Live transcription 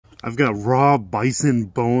I've got raw bison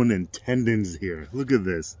bone and tendons here. Look at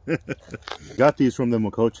this. Got these from the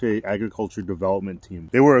Makoce Agriculture Development team.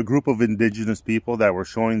 They were a group of indigenous people that were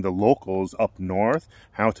showing the locals up north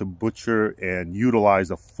how to butcher and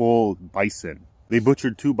utilize a full bison. They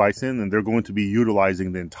butchered 2 bison and they're going to be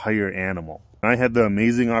utilizing the entire animal. I had the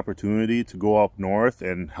amazing opportunity to go up north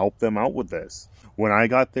and help them out with this. When I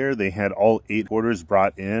got there, they had all 8 quarters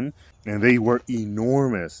brought in and they were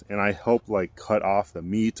enormous. And I helped like cut off the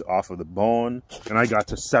meat off of the bone. And I got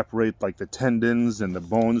to separate like the tendons and the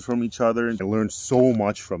bones from each other. And I learned so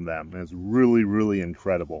much from them. And it's really, really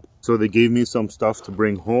incredible. So they gave me some stuff to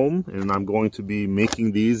bring home. And I'm going to be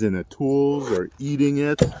making these into tools or eating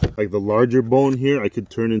it. Like the larger bone here, I could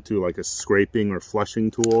turn into like a scraping or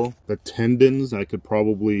flushing tool. The tendons, I could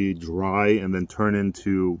probably dry and then turn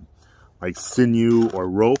into like sinew or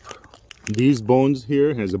rope. These bones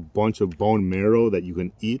here has a bunch of bone marrow that you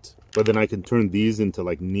can eat, but then I can turn these into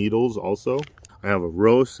like needles also. I have a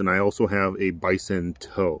roast and I also have a bison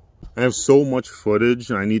toe. I have so much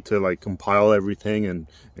footage and I need to like compile everything and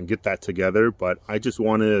get that together, but I just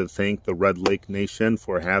wanted to thank the Red Lake Nation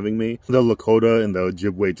for having me, the Lakota and the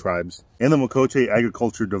Ojibwe tribes, and the Makoce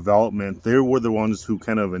Agriculture Development. They were the ones who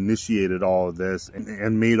kind of initiated all of this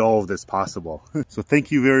and made all of this possible. So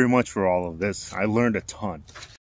thank you very much for all of this. I learned a ton.